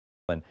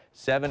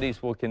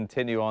70s will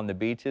continue on the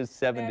beaches.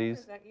 70s. May I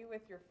present you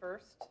with your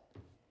first?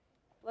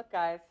 Look,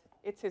 guys,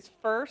 it's his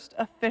first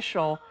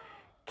official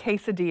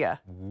quesadilla.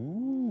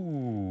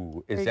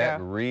 Ooh, is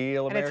that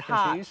real and American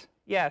it's hot. cheese?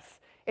 Yes,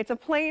 it's a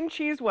plain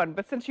cheese one,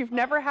 but since you've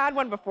never had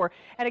one before,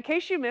 and in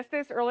case you missed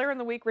this, earlier in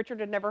the week, Richard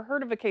had never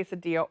heard of a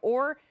quesadilla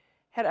or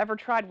had ever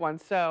tried one,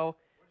 so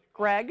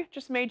Greg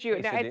just made you,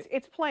 now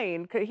it's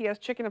plain, he has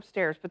chicken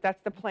upstairs, but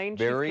that's the plain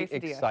cheese quesadilla.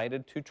 Very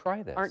excited to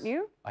try this. Aren't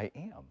you? I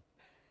am.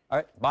 All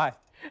right, bye.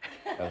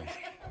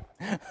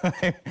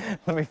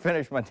 Let me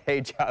finish my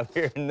day job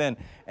here, and then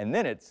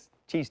it's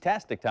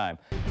cheese-tastic time.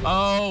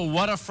 Oh,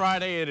 what a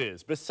Friday it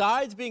is.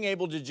 Besides being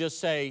able to just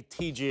say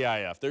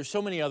TGIF, there's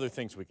so many other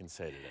things we can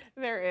say today.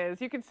 There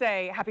is. You can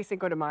say Happy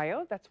Cinco de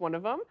Mayo. That's one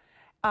of them.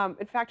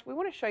 In fact, we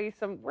want to show you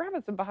we're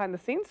having some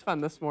behind-the-scenes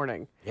fun this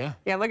morning. Yeah.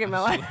 Yeah, look at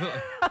Melanie.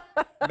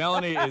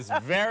 Melanie is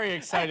very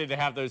excited to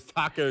have those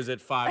tacos at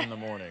 5 in the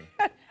morning.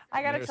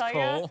 I got to tell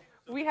you,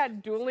 we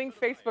had dueling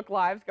Facebook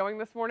Lives going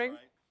this morning.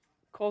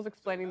 Cole's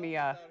explaining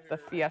the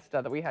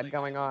fiesta that we had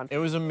going on. It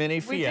was a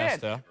mini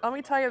fiesta. We did. Let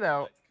me tell you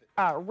though,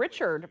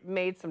 Richard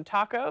made some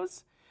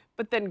tacos,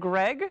 but then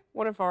Greg,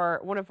 one of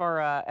our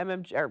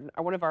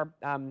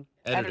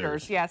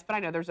editors, yes, but I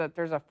know there's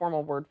a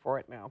formal word for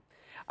it now.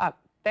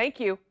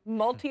 Thank you.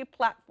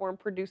 Multi-platform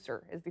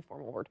producer is the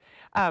formal word.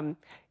 Have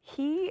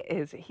you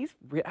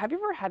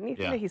ever had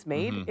anything that he's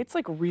made? It's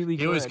like really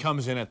good. He always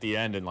comes in at the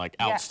end and like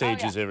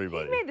outstages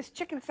everybody. He made this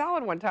chicken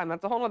salad one time.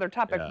 That's a whole other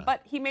topic. Yeah.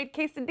 But he made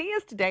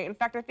quesadillas today. In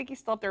fact, I think he's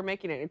still up there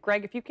making it. And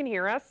Greg, if you can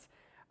hear us,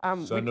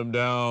 send them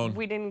down.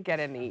 We didn't get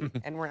any,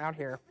 and we're out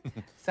here.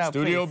 So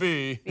Studio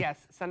please, B.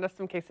 Yes, send us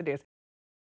some quesadillas.